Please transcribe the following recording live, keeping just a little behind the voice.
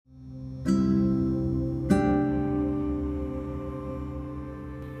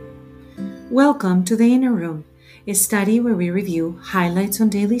Welcome to the Inner Room, a study where we review highlights on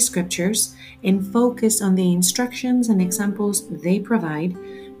daily scriptures and focus on the instructions and examples they provide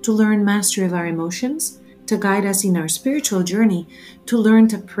to learn mastery of our emotions, to guide us in our spiritual journey, to learn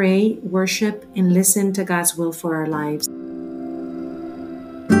to pray, worship, and listen to God's will for our lives.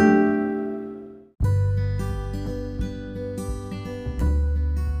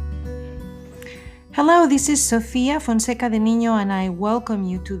 Hello, this is Sofia Fonseca de Niño, and I welcome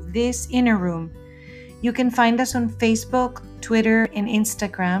you to this Inner Room. You can find us on Facebook, Twitter, and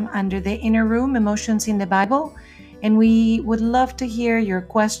Instagram under the Inner Room Emotions in the Bible, and we would love to hear your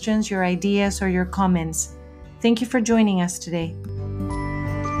questions, your ideas, or your comments. Thank you for joining us today.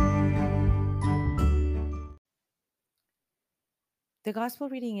 The Gospel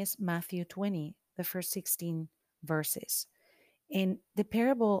reading is Matthew 20, the first 16 verses. And the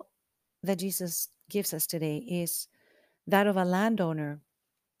parable that Jesus gives us today is that of a landowner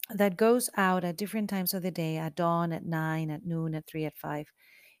that goes out at different times of the day, at dawn, at 9, at noon, at 3, at 5,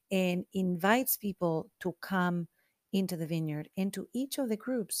 and invites people to come into the vineyard. And to each of the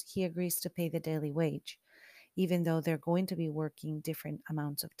groups, he agrees to pay the daily wage, even though they're going to be working different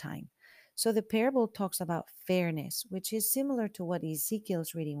amounts of time. So the parable talks about fairness, which is similar to what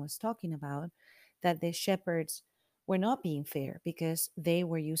Ezekiel's reading was talking about, that the shepherds were not being fair because they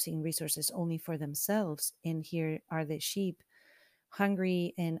were using resources only for themselves. And here are the sheep,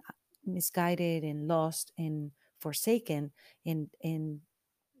 hungry and misguided and lost and forsaken, and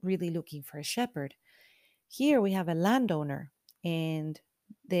really looking for a shepherd. Here we have a landowner, and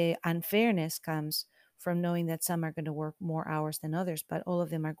the unfairness comes from knowing that some are going to work more hours than others, but all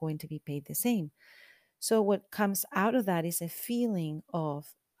of them are going to be paid the same. So what comes out of that is a feeling of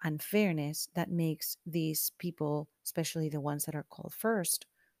unfairness that makes these people, especially the ones that are called first,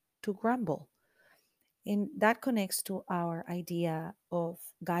 to grumble. And that connects to our idea of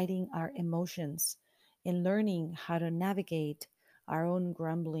guiding our emotions and learning how to navigate our own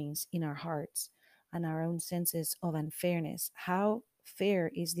grumblings in our hearts and our own senses of unfairness. How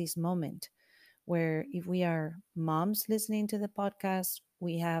fair is this moment where, if we are moms listening to the podcast,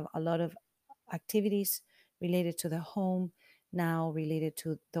 we have a lot of activities related to the home now, related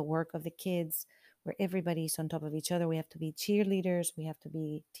to the work of the kids, where everybody's on top of each other. We have to be cheerleaders, we have to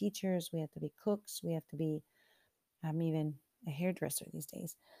be teachers, we have to be cooks, we have to be even a hairdresser these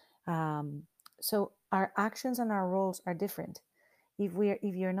days. So our actions and our roles are different. If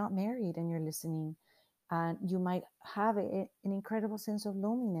you're not married and you're listening, you might have an incredible sense of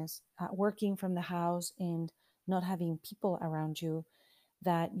loneliness working from the house and not having people around you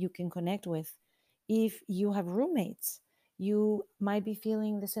that you can connect with. If you have roommates, you might be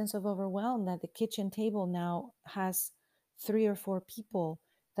feeling the sense of overwhelm that the kitchen table now has 3 or 4 people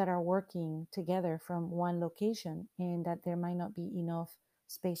that are working together from one location, and that there might not be enough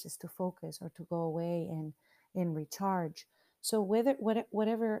spaces to focus or to go away and recharge. So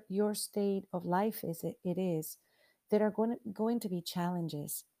whatever your state of life is, it is, there are going to be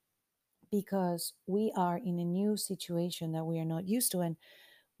challenges because we are in a new situation that we are not used to, and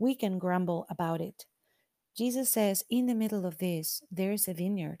we can grumble about it. Jesus says, in the middle of this, there's a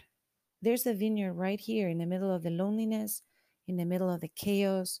vineyard. There's a vineyard right here in the middle of the loneliness, in the middle of the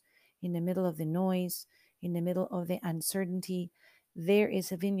chaos, in the middle of the noise, in the middle of the uncertainty. There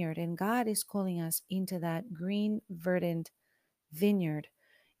is a vineyard, and God is calling us into that green, verdant vineyard.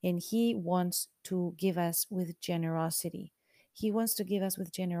 And He wants to give us with generosity. He wants to give us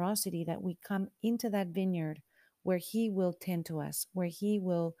with generosity that we come into that vineyard where He will tend to us, where He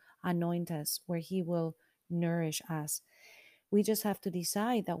will anoint us, where He will nourish us. We just have to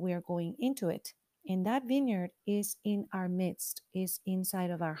decide that we are going into it. And that vineyard is in our midst, is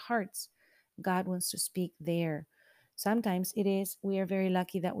inside of our hearts. God wants to speak there. Sometimes it is, we are very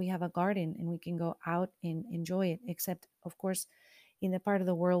lucky that we have a garden and we can go out and enjoy it, except, of course, in the part of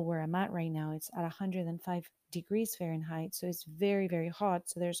the world where I'm at right now, it's at 105 degrees Fahrenheit. So it's very, very hot.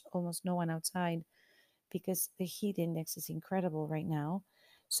 So there's almost no one outside because the heat index is incredible right now.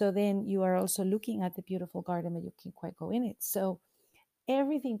 So then you are also looking at the beautiful garden, but you can't quite go in it. So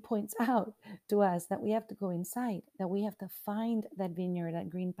everything points out to us that we have to go inside, that we have to find that vineyard, that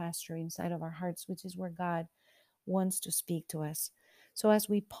green pasture inside of our hearts, which is where God wants to speak to us. So as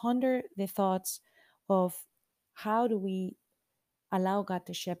we ponder the thoughts of how do we allow God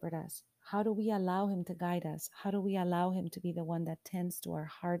to shepherd us, how do we allow Him to guide us, how do we allow Him to be the one that tends to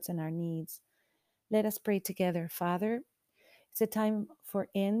our hearts and our needs, let us pray together. Father, it's a time for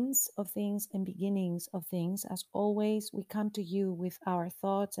ends of things and beginnings of things. As always, we come to you with our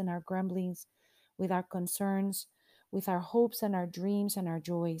thoughts and our grumblings, with our concerns, with our hopes and our dreams and our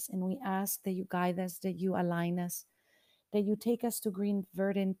joys. And we ask that you guide us, that you align us, that you take us to green,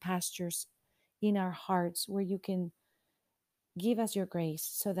 verdant pastures, in our hearts where you can give us your grace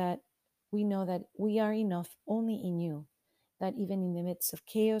so that we know that we are enough only in you, that even in the midst of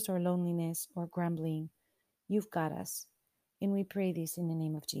chaos or loneliness or grumbling, you've got us. And we pray this in the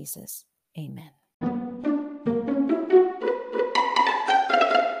name of Jesus. Amen.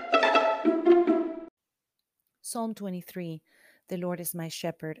 Psalm 23, the Lord is my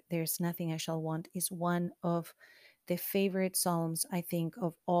shepherd, there's nothing I shall want, is one of the favorite psalms, I think,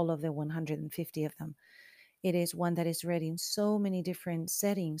 of all of the 150 of them. It is one that is read in so many different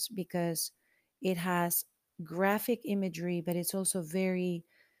settings because it has graphic imagery, but it's also very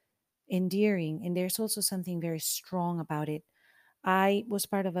endearing. And there's also something very strong about it. I was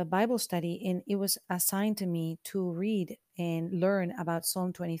part of a Bible study and it was assigned to me to read and learn about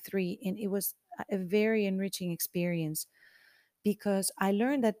Psalm 23. And it was a very enriching experience because I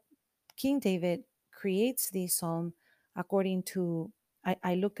learned that King David creates this psalm according to,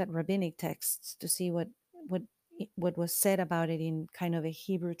 I looked at rabbinic texts to see what what was said about it in kind of a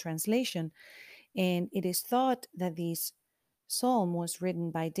Hebrew translation. And it is thought that this psalm was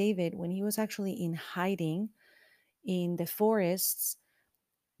written by David when he was actually in hiding in the forests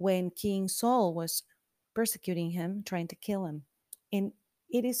when King Saul was persecuting him, trying to kill him. And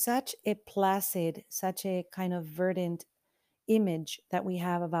it is such a placid, such a kind of verdant image that we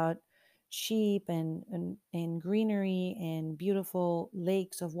have about sheep and greenery and beautiful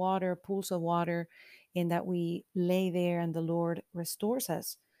lakes of water, pools of water, and that we lay there and the Lord restores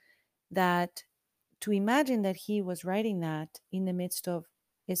us. That to imagine that he was writing that in the midst of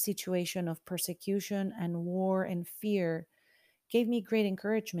a situation of persecution and war and fear gave me great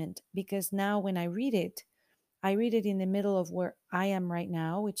encouragement because now when I read it in the middle of where I am right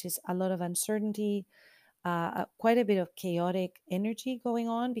now, which is a lot of uncertainty, quite a bit of chaotic energy going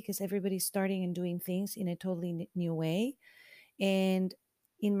on because everybody's starting and doing things in a totally new way. And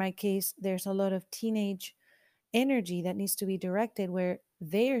in my case, there's a lot of teenage energy that needs to be directed where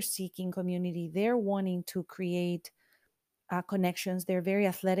they're seeking community, they're wanting to create connections. They're very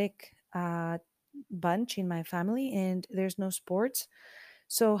athletic bunch in my family, and there's no sports.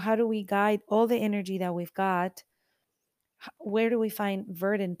 So, how do we guide all the energy that we've got? Where do we find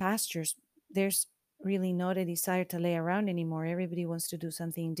verdant pastures? There's really not a desire to lay around anymore. Everybody wants to do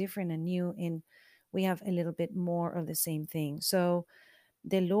something different and new, and we have a little bit more of the same thing. So,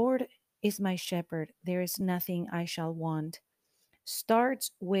 the Lord is my shepherd. There is nothing I shall want.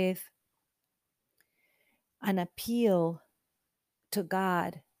 Starts with an appeal to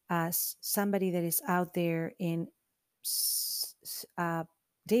God as somebody that is out there in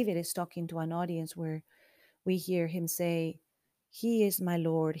David is talking to an audience where we hear him say, He is my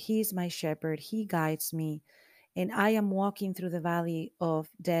Lord, He is my shepherd, He guides me, and I am walking through the valley of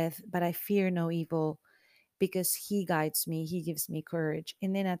death, but I fear no evil because He guides me, He gives me courage.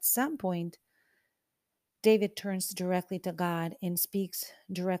 And then at some point, David turns directly to God and speaks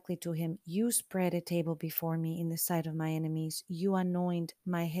directly to him. You spread a table before me in the sight of my enemies. You anoint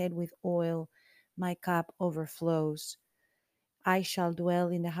my head with oil. My cup overflows. I shall dwell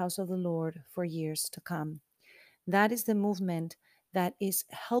in the house of the Lord for years to come. That is the movement that is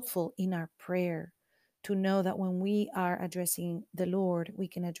helpful in our prayer to know that when we are addressing the Lord, we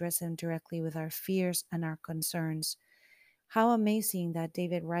can address Him directly with our fears and our concerns. How amazing that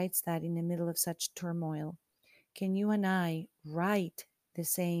David writes that in the middle of such turmoil. Can you and I write the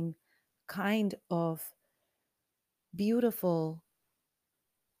same kind of beautiful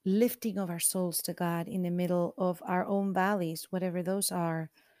lifting of our souls to God in the middle of our own valleys, whatever those are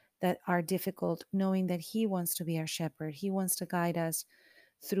that are difficult, knowing that He wants to be our shepherd? He wants to guide us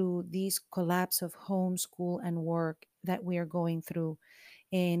through these collapse of home, school, and work that we are going through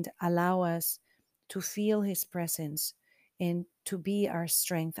and allow us to feel His presence and to be our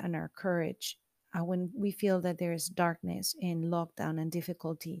strength and our courage. When we feel that there is darkness and lockdown and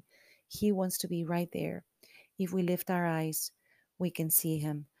difficulty, He wants to be right there. If we lift our eyes, we can see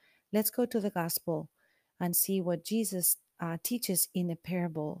Him. Let's go to the gospel and see what Jesus teaches in a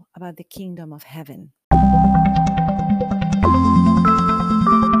parable about the kingdom of heaven.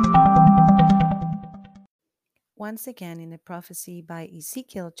 Once again, in the prophecy by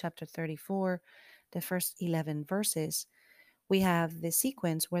Ezekiel chapter 34, the first 11 verses, we have the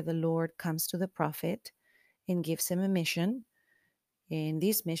sequence where the Lord comes to the prophet and gives him a mission. And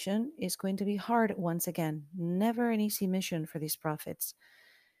this mission is going to be hard once again. Never an easy mission for these prophets.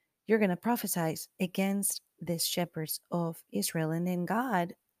 You're going to prophesy against the shepherds of Israel. And then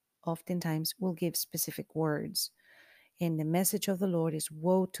God oftentimes will give specific words. And the message of the Lord is,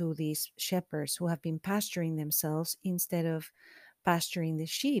 woe to these shepherds who have been pasturing themselves instead of pasturing the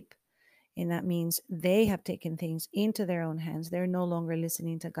sheep. And that means they have taken things into their own hands. They're no longer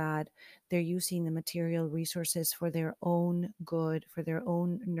listening to God. They're using the material resources for their own good, for their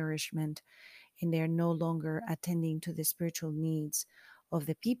own nourishment, and they're no longer attending to the spiritual needs of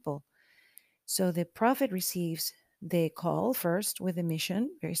the people. So the prophet receives the call first with a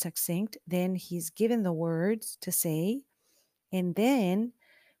mission, very succinct. Then he's given the words to say, and then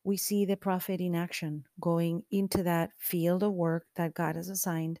we see the prophet in action going into that field of work that God has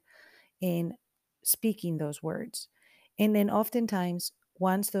assigned and speaking those words. And then oftentimes,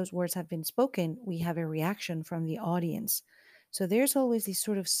 once those words have been spoken, we have a reaction from the audience. So there's always this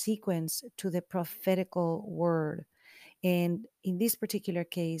sort of sequence to the prophetical word. And in this particular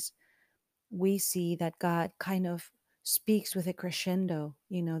case, we see that God kind of speaks with a crescendo.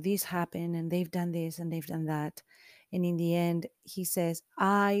 These happen and they've done this and they've done that. And in the end, he says,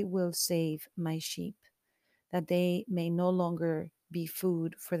 I will save my sheep, that they may no longer be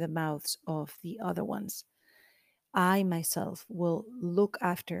food for the mouths of the other ones. I myself will look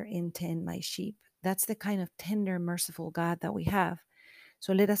after and tend my sheep. That's the kind of tender, merciful God that we have.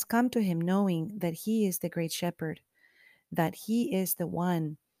 So let us come to him knowing that he is the great shepherd, that he is the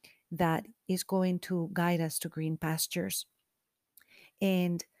one that is going to guide us to green pastures.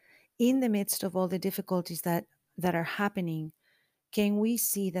 And in the midst of all the difficulties that are happening, can we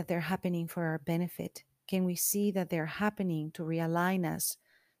see that they're happening for our benefit? Can we see that they're happening to realign us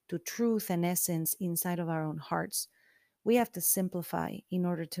to truth and essence inside of our own hearts? We have to simplify in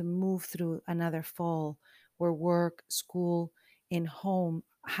order to move through another fall where work, school, and home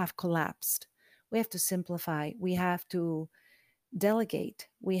have collapsed. We have to simplify. We have to delegate.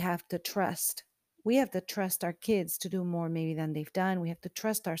 We have to trust. We have to trust our kids to do more maybe than they've done. We have to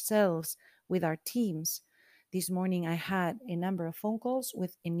trust ourselves with our teams. This morning, I had a number of phone calls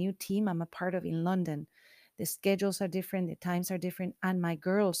with a new team I'm a part of in London. The schedules are different, the times are different, and my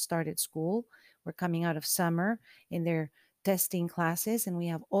girls started school. We're coming out of summer and they're testing classes, and we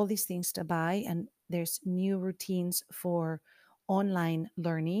have all these things to buy, and there's new routines for online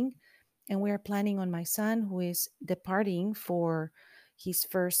learning. And we are planning on my son, who is departing for his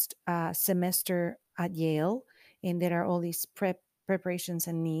first semester at Yale, and there are all these preparations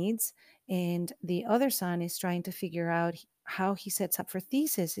and needs. And the other son is trying to figure out how he sets up for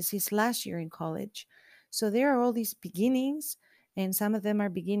thesis. It's his last year in college. So there are all these beginnings, and some of them are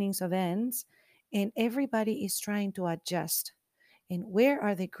beginnings of ends, and everybody is trying to adjust. And where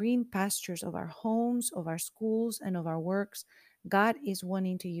are the green pastures of our homes, of our schools, and of our works? God is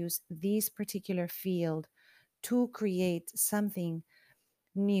wanting to use this particular field to create something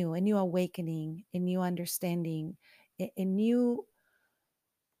new, a new awakening, a new understanding, a new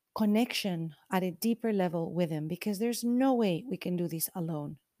connection at a deeper level with Him, because there's no way we can do this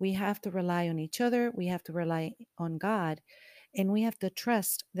alone. We have to rely on each other, we have to rely on God, and we have to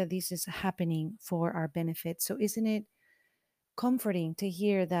trust that this is happening for our benefit. So, isn't it comforting to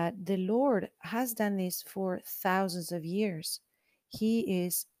hear that the Lord has done this for thousands of years? He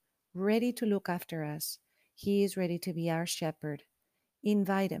is ready to look after us, He is ready to be our shepherd.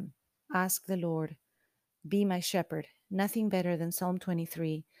 Invite Him, ask the Lord, be my shepherd. Nothing better than Psalm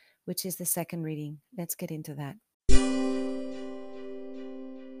 23, which is the second reading. Let's get into that.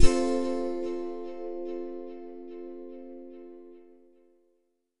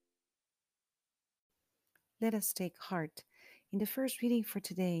 Let us take heart. In the first reading for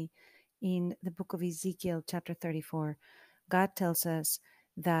today, in the book of Ezekiel, chapter 34, God tells us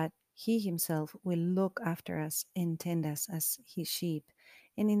that He Himself will look after us and tend us as His sheep.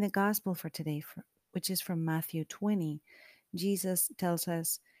 And in the gospel for today, which is from Matthew 20, Jesus tells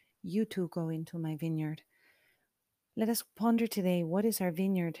us, you too go into my vineyard. Let us ponder today, what is our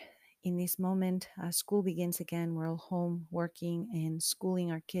vineyard in this moment? School begins again. We're all home working and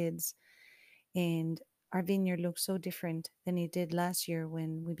schooling our kids. And our vineyard looks so different than it did last year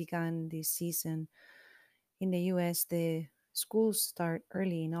when we began this season. In the US, the schools start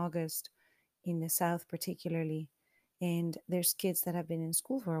early in August, in the South particularly. And there's kids that have been in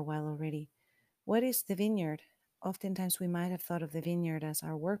school for a while already. What is the vineyard? Oftentimes we might have thought of the vineyard as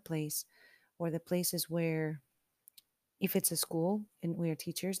our workplace, or the places where, if it's a school and we are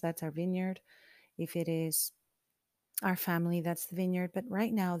teachers, that's our vineyard. If it is our family, that's the vineyard. But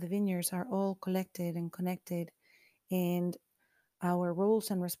right now, the vineyards are all collected and connected, and our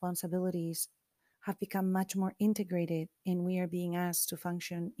roles and responsibilities have become much more integrated, and we are being asked to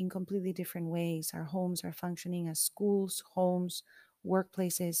function in completely different ways. Our homes are functioning as schools, homes,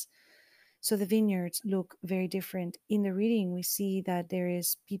 workplaces. So the vineyards look very different. In the reading, we see that there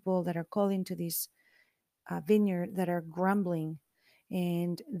is people that are calling to this vineyard that are grumbling,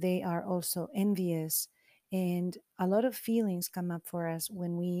 and they are also envious, And a lot of feelings come up for us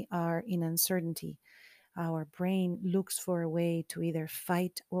when we are in uncertainty. Our brain looks for a way to either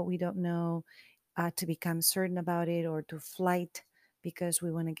fight what we don't know, to become certain about it, or to flight because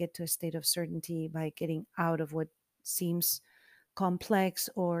we want to get to a state of certainty by getting out of what seems complex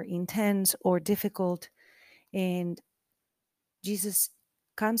or intense or difficult. And Jesus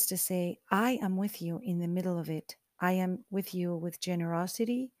comes to say, I am with you in the middle of it. I am with you with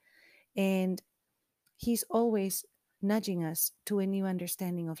generosity. And he's always nudging us to a new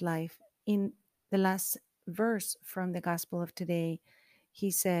understanding of life. In the last verse from the Gospel of today,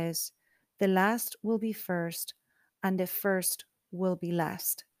 he says, the last will be first, and the first will be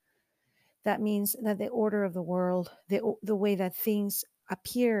last. That means that the order of the world, the way that things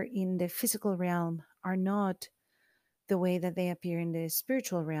appear in the physical realm, are not the way that they appear in the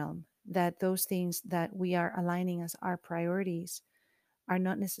spiritual realm. That those things that we are aligning as our priorities are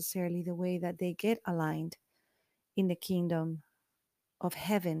not necessarily the way that they get aligned in the kingdom of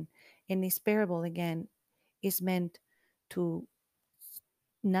heaven. And this parable, again, is meant to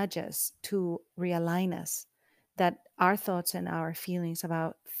nudge us, to realign us, that our thoughts and our feelings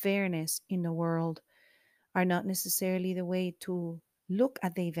about fairness in the world are not necessarily the way to look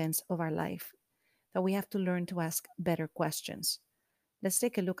at the events of our life, that we have to learn to ask better questions. Let's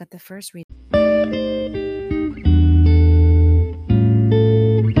take a look at the first reading.